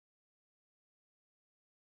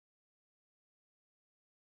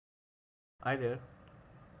Hi there.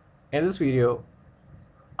 In this video,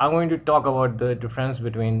 I'm going to talk about the difference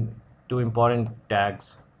between two important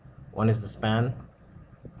tags. One is the span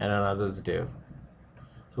and another is div.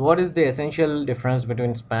 So what is the essential difference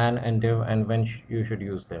between span and div and when you should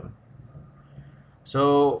use them?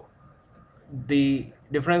 So the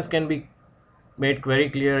difference can be made very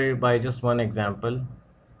clear by just one example.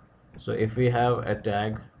 So if we have a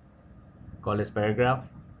tag called as paragraph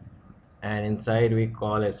and inside we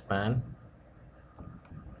call a span.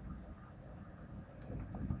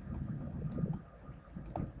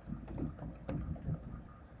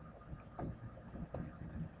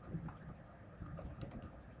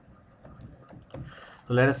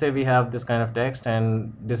 So let us say we have this kind of text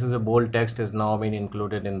and this is a bold text is now been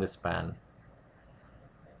included in this span.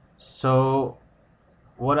 So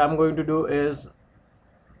what I'm going to do is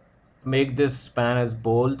make this span as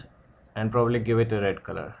bold and probably give it a red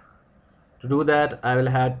color. To do that, I will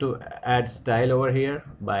have to add style over here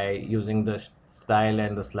by using the style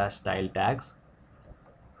and the slash style tags.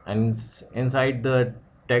 And inside the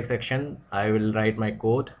text section, I will write my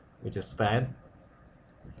code, which is span,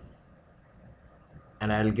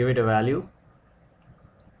 and I'll give it a value.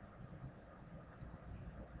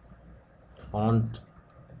 Font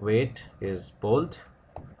weight is bold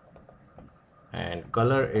and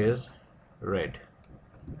color is red.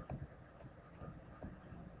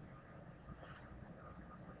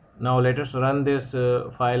 Now let us run this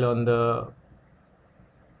file on the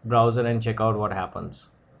browser and check out what happens.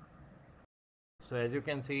 So as you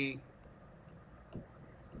can see,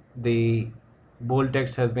 the bold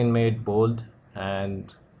text has been made bold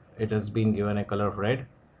and it has been given a color of red,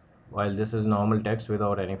 while this is normal text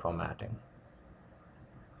without any formatting.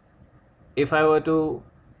 If I were to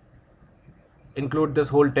include this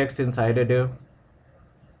whole text inside a div,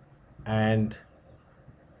 and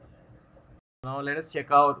now let us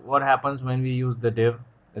check out what happens when we use the div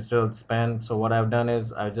instead of span. So what I've done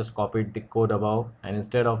is I've just copied the code above, and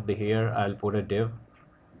instead of the here I'll put a div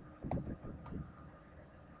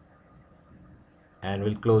and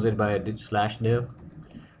we'll close it by a slash div,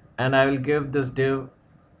 and I will give this div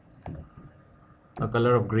a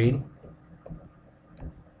color of green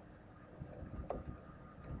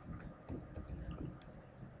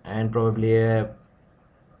and probably a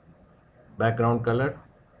background color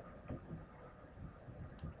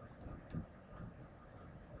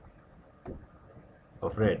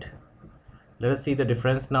of red. Let us see the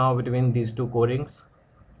difference now between these two codings.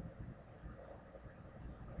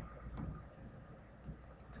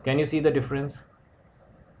 Can you see the difference?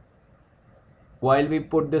 While we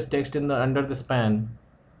put this text in the under the span,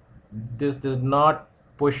 this does not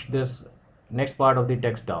push this next part of the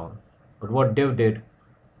text down, but what div did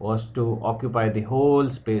was to occupy the whole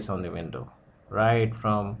space on the window, right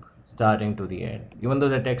from starting to the end. Even though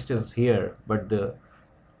the text is here, but the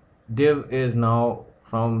div is now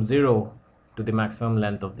from 0 to the maximum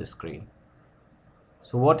length of the screen.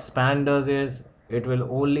 So what span does is it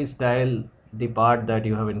will only style the part that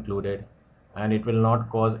you have included, and it will not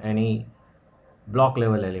cause any block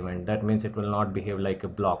level element. That means it will not behave like a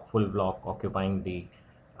block, full block occupying the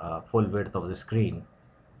full width of the screen.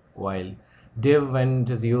 While div, when it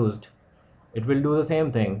is used, it will do the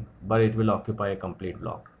same thing, but it will occupy a complete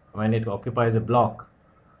block. When it occupies a block,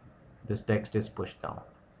 this text is pushed down.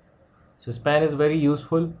 So span is very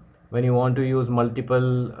useful when you want to use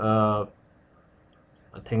multiple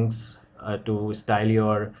things to style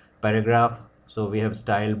your paragraph. So we have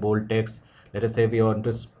style bold text. Let us say we want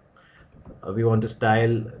to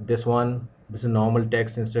style this one. This is normal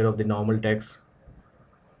text instead of the normal text.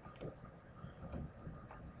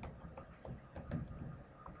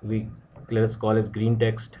 Let us call it green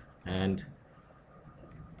text, and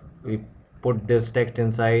we put this text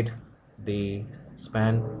inside the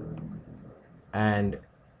span, and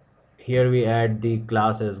here we add the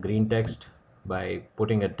class as green text by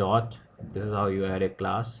putting a dot. This is how you add a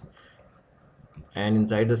class. And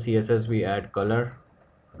inside the CSS we add color,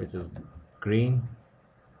 which is green.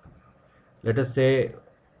 Let us say,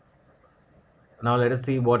 now let us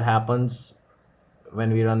see what happens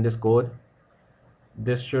when we run this code.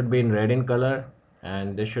 This should be in red in color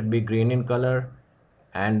and this should be green in color,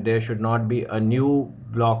 and there should not be a new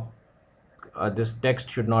block. This text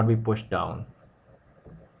should not be pushed down.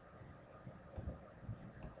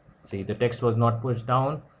 See, the text was not pushed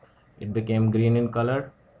down, it became green in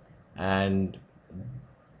color, and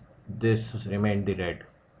this remained the red.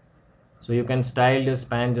 So you can style this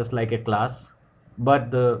span just like a class, but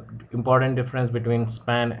the important difference between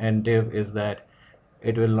span and div is that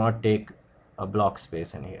it will not take a block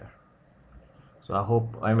space in here. So I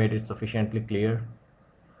hope I made it sufficiently clear.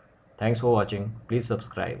 Thanks for watching. Please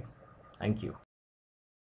subscribe. Thank you.